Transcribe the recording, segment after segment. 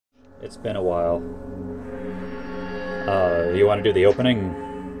It's been a while. You want to do the opening?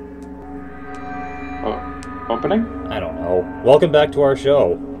 Oh, opening? I don't know. Welcome back to our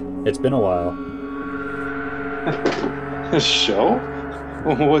show. It's been a while. A show?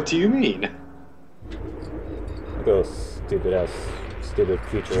 What do you mean? Look at those stupid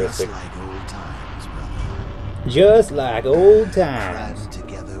futuristic. Just like old times, brother. Just like old times. Crammed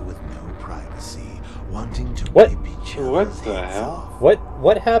together with no privacy, wanting to What? rip each other's What the heads hell? off.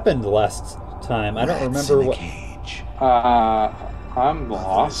 What happened last time? I don't Rats remember in a what. cage. I'm Mother is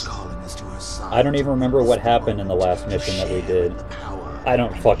lost. calling us to her side I don't even to remember what restore happened in the last to mission that we share did. the power. I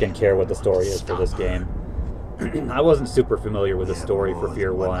don't fucking care what the story is for this game. I wasn't super familiar with the story for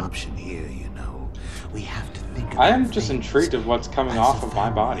F.E.A.R. One 1. option here, you know. We have to think I about am just things intrigued of what's coming as off a of my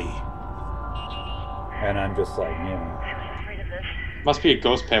body. family. And I'm just like, you know. Afraid of this. Must be a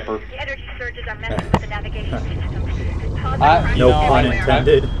ghost pepper. The energy surges are messing with the navigation system. It's causing I- crashes No know, pun everywhere.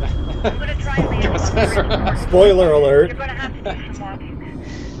 intended. I'm gonna try and land Ghost on the pepper. bridge. Spoiler You're alert. gonna have to do some walking.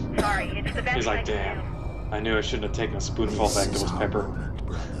 Sorry, it's the best He's like, I can damn. do. I knew I shouldn't have taken a spoonful of This that is ghost our pepper. moment,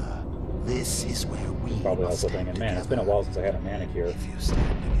 brother. This is where we Probably must also stand thinking, man, it's been a while since I had a manicure. If you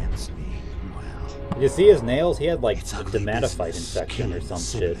stand against me, well, Did you see his nails? He had like it's a ugly dermatophyte business, infection or killing some a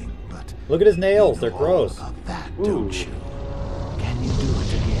shit. sibling, but Look at his nails, you they're know gross. all about that, Ooh. don't you? Can you do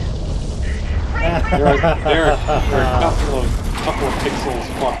it again? There are a couple of pixels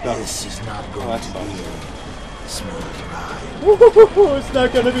fucked up. This is not Oh, going that to sucks. be a smooth ride. Woo-hoo-hoo-hoo, it's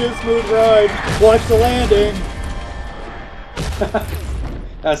not gonna be a smooth ride. Watch the landing.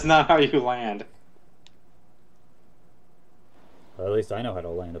 That's not how you land. Well, at least I know how to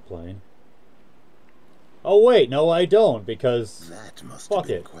land a plane. Oh wait, no I don't, because That must Fuck have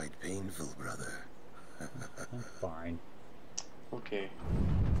been it. quite painful, brother. fine. Okay.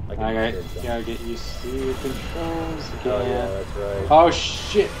 I I can got, fix that. gotta get used to the controls again. Oh yeah, that's right. Oh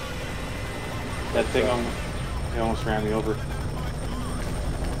shit! That thing almost ran me over.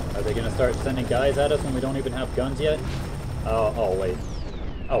 Are they gonna start sending guys at us when we don't even have guns yet? Oh wait.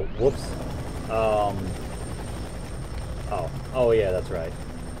 Oh, whoops. Oh yeah, that's right.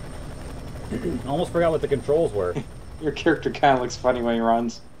 Almost forgot what the controls were. Your character kind of looks funny when he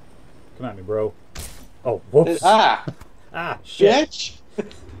runs. Come at me, bro. Oh, whoops. Ah! Ah, shit. Bitch!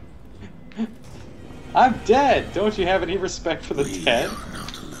 I'm dead! Don't you have any respect for the We dead? are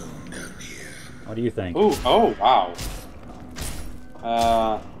not alone down here. What do you think? Ooh, oh, wow.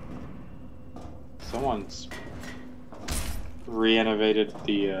 Someone's re-innovated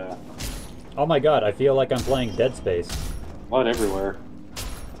the, Oh my god, I feel like I'm playing Dead Space. blood everywhere.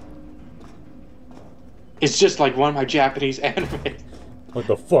 It's just like one of my Japanese animes. What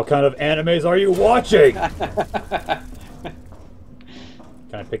the fuck kind of animes are you watching? Can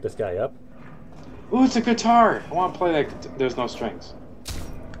I pick this guy up? Ooh, it's a guitar! I want to play that. There's no strings.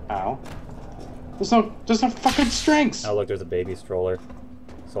 Ow. There's no fucking strings! Oh look, there's a baby stroller.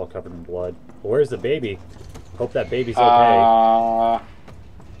 It's all covered in blood. Where's the baby? Hope that baby's okay.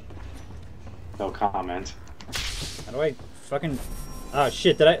 No comment. How do I fucking... Ah,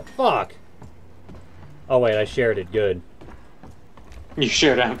 shit, did I... Fuck! Oh wait, I shared it, good. You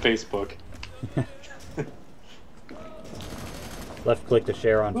shared it on Facebook. Left click to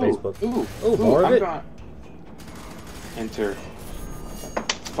share on Facebook. Ooh, more of I'm it? gonna enter.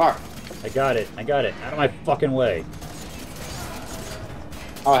 Fuck. I got it, Out of my fucking way.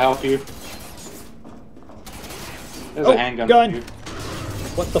 I'll help you. There's Oh, a handgun. gun. For you.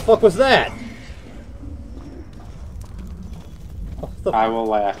 What the fuck was that? What the I will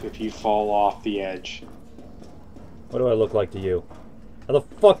laugh if you fall off the edge. What do I look like to you? How the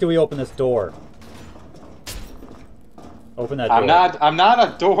fuck do we open this door? Open that door. I'm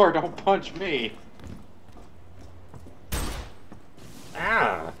not a door, don't punch me.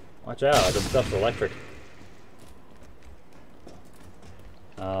 Ah! Watch out, this stuff's electric.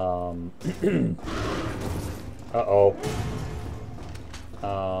 Uh-oh.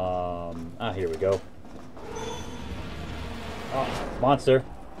 Here we go. Oh, monster.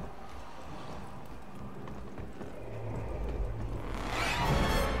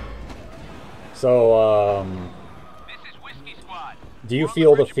 So, This is Whiskey Squad. do you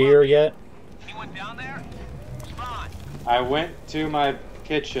feel the fear yet? Anyone down there? Respond. I went to my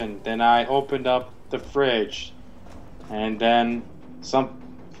kitchen, then I opened up the fridge, and then some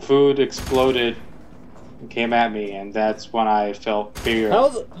food exploded and came at me, and that's when I felt fear. How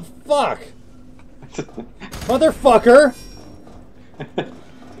the fuck? Motherfucker!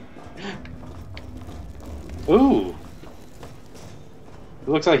 Ooh. It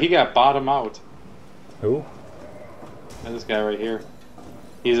looks like he got bottom out. Who? And this guy right here.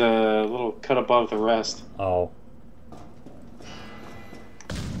 He's a little cut above the rest. Oh.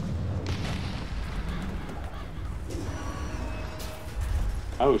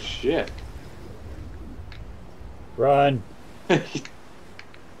 Oh shit. Run. Where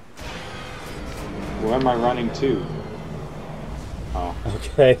am I running to? Oh.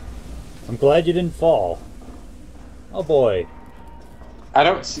 Okay. I'm glad you didn't fall. Oh boy. I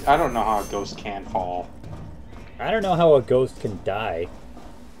don't know how a ghost can fall. I don't know how a ghost can die.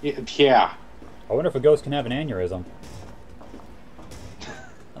 Yeah. I wonder if a ghost can have an aneurysm.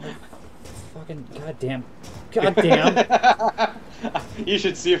 Fucking goddamn. Goddamn. You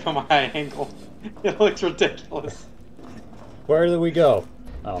should see it from a high angle. It looks ridiculous. Where do we go?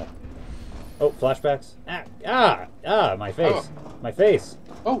 Oh. Oh, flashbacks. My face. Oh. My face.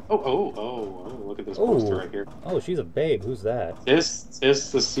 Oh, look at this poster right here. Oh, she's a babe. Who's that? This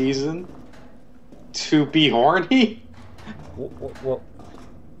is the season to be horny? What?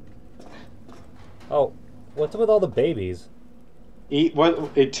 Oh, what's up with all the babies? Eat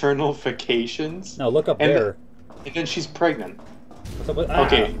what? Eternal vacations? No, look up there. And then she's pregnant. What's up with...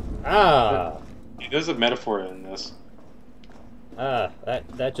 Okay. There's a metaphor in this.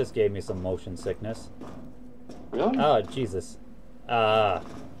 That just gave me some motion sickness. Really? Oh, Jesus.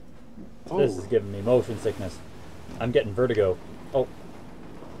 This is giving me motion sickness. I'm getting vertigo. Oh.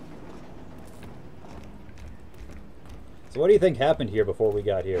 So what do you think happened here before we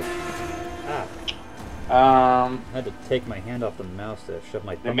got here? I had to take my hand off the mouse to shove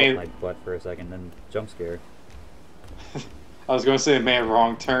my thumb up my butt for a second, then jump scare. I was going to say it made a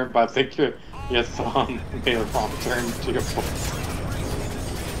wrong turn, but I think your thumb made a wrong turn to your foot.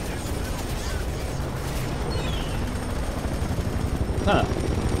 Huh.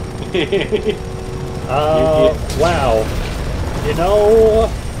 Wow. You know,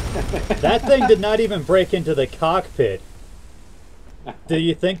 that thing did not even break into the cockpit. Do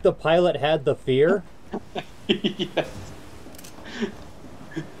you think the pilot had the fear? Yes.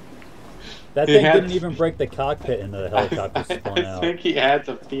 That thing didn't even break the cockpit and the helicopter spun out. I think he had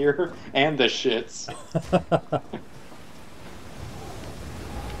the fear and the shits.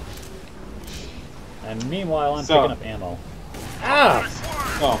 And meanwhile, I'm picking up ammo.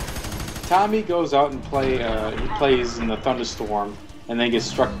 Oh, Tommy goes out and he plays in the thunderstorm, and then gets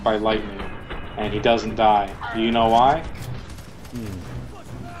struck by lightning, and he doesn't die. Do you know why?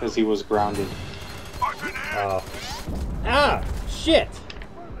 Because he was grounded. Shit!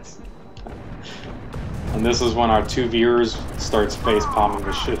 And this is when our two viewers start face palming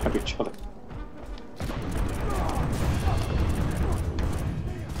the shit out of each other.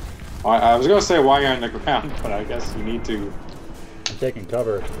 I was gonna say why you're on the ground, but I guess you need to. I'm taking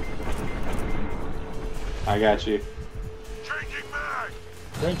cover. I got you. Changing mag!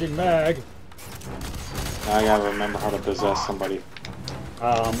 Changing mag. I gotta remember how to possess somebody.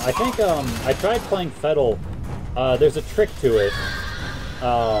 I think, I tried playing Fiddle. There's a trick to it.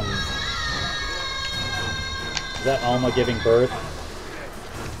 Is that Alma giving birth?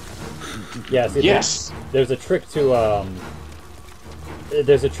 Yeah, see, yes! There's a trick to,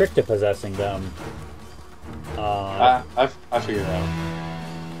 there's a trick to possessing them. I figured it out.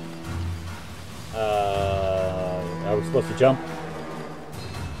 Are we supposed to jump?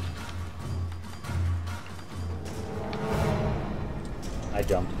 I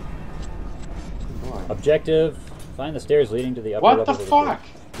jumped. Objective: find the stairs leading to the upper What the levels fuck?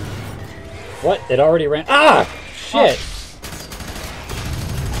 What? It already ran. Ah! Shit!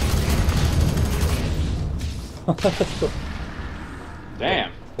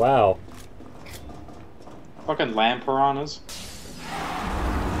 Damn. Wow. Fucking land piranhas.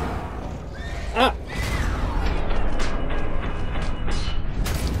 Ah!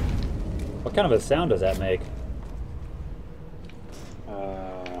 What kind of a sound does that make?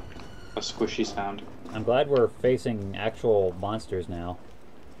 A squishy sound. I'm glad we're facing actual monsters now.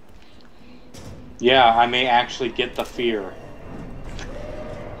 Yeah, I may actually get the fear.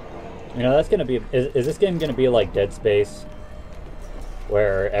 You know, that's gonna be... Is this game gonna be like Dead Space?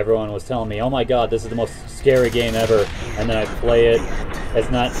 Where everyone was telling me, oh my god, this is the most scary game ever, and then I play it,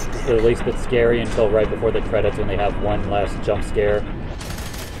 it's not the least bit scary until right before the credits when they have one last jump scare.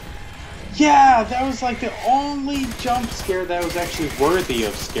 Yeah, that was like the only jump scare that was actually worthy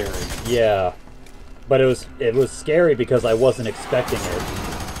of scaring. Yeah. But it was scary because I wasn't expecting it.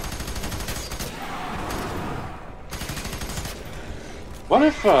 What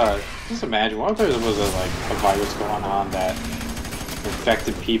if, just imagine, what if there was a virus going on that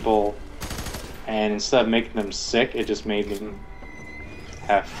infected people, and instead of making them sick, it just made them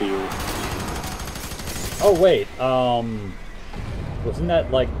have fear? Oh wait, wasn't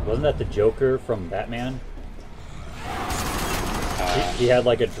that the Joker from Batman? He had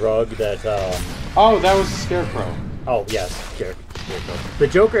like a drug that, Oh, that was a Scarecrow. Oh, yes, Scarecrow. The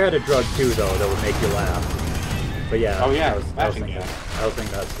Joker had a drug too, though, that would make you laugh. But yeah, Oh, yeah, I was laughing thinking, gas. I was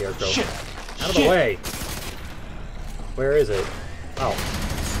thinking that scarecrow. Shit! Out of the way! Where is it? Oh.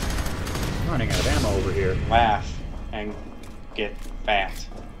 I'm running out of ammo over here. Laugh and get fat.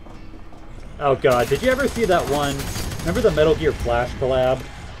 Oh god, did you ever see that one? Remember the Metal Gear Flash collab?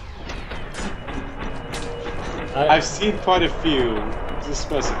 I've seen quite a few to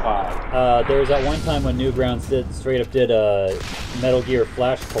specify. There was that one time when Newgrounds straight up did a Metal Gear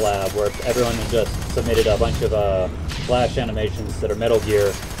Flash collab where everyone just submitted a bunch of Flash animations that are Metal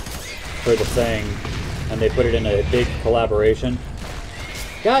Gear for the thing, and they put it in a big collaboration.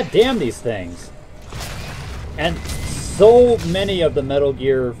 God damn these things! And so many of the Metal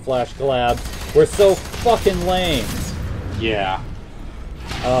Gear Flash collabs were so fucking lame. Yeah.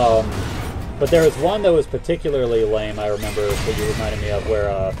 But there was one that was particularly lame, I remember, that you reminded me of,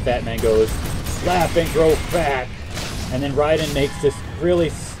 where Fat Man goes, laugh and grow fat, and then Raiden makes this really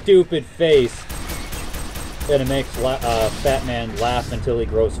stupid face, and it makes Fat Man laugh until he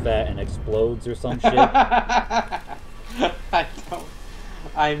grows fat and explodes or some shit.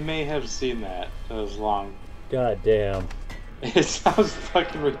 I may have seen that. It was long. God damn. It sounds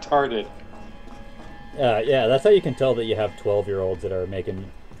fucking retarded. Yeah, that's how you can tell that you have 12-year-olds that are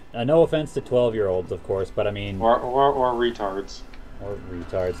making... no offense to 12-year-olds, of course, but I mean... Or retards. Or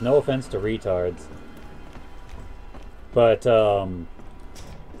retards. No offense to retards. But,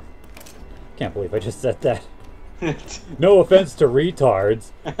 can't believe I just said that. No offense to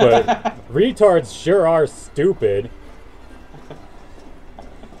retards, but retards sure are stupid.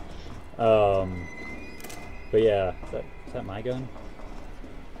 But yeah, is that my gun?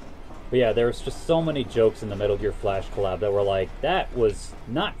 But yeah, there was just so many jokes in the Metal Gear Flash collab that were like, that was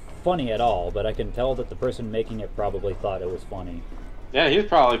not funny at all, but I can tell that the person making it probably thought it was funny. Yeah, he was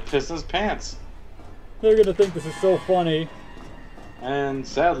probably pissing his pants. They're gonna think this is so funny. And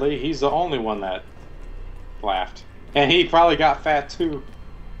sadly, he's the only one that laughed. And he probably got fat too.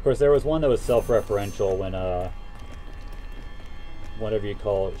 Of course, there was one that was self-referential when, whatever you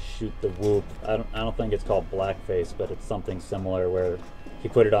call it, shoot the whoop. I don't think it's called blackface, but it's something similar where he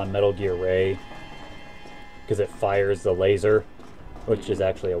put it on Metal Gear Ray because it fires the laser, which is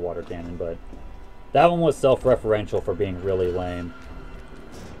actually a water cannon, but that one was self-referential for being really lame.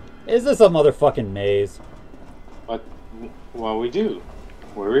 Is this a motherfucking maze? But, well, we do.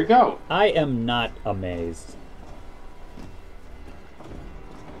 Where we go? I am not amazed.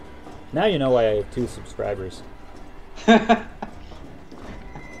 Now you know why I have 2 subscribers.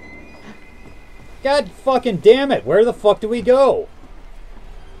 God fucking damn it! Where the fuck do we go?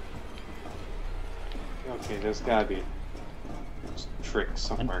 Okay, there's gotta be a trick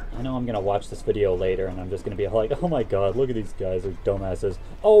somewhere. I know I'm gonna watch this video later and I'm just gonna be like, oh my god, look at these guys, they're dumbasses.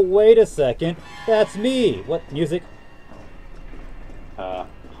 Oh, wait a second, that's me! What, music? That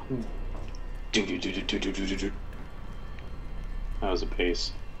was a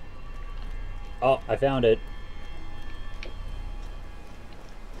bass. Oh, I found it.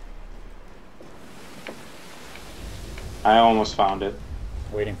 I almost found it.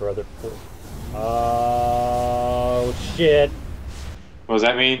 Waiting for other... Oh, shit. What does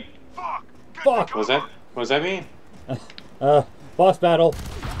that mean? Fuck! What does that mean? Boss battle.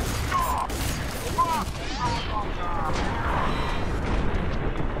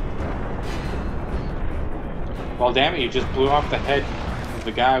 Well, damn it, you just blew off the head of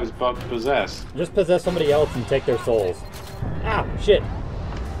the guy who was about to possess. Just possess somebody else and take their souls. Ah, shit.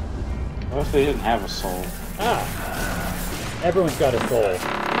 What if they didn't have a soul? Ah. Everyone's got a soul.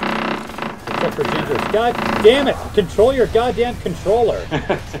 Except for Ginger's. God damn it! Control your goddamn controller!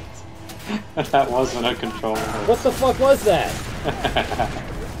 That wasn't a controller. What the fuck was that?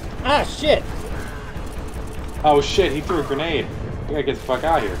 Ah, shit! Oh shit, he threw a grenade. We gotta get the fuck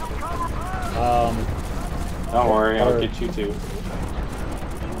out of here. Don't worry, I'll get you too.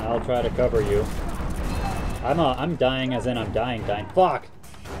 I'll try to cover you. I'm dying as in I'm dying. Fuck!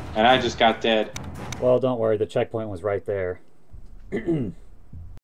 And I just got dead. Well, don't worry, the checkpoint was right there.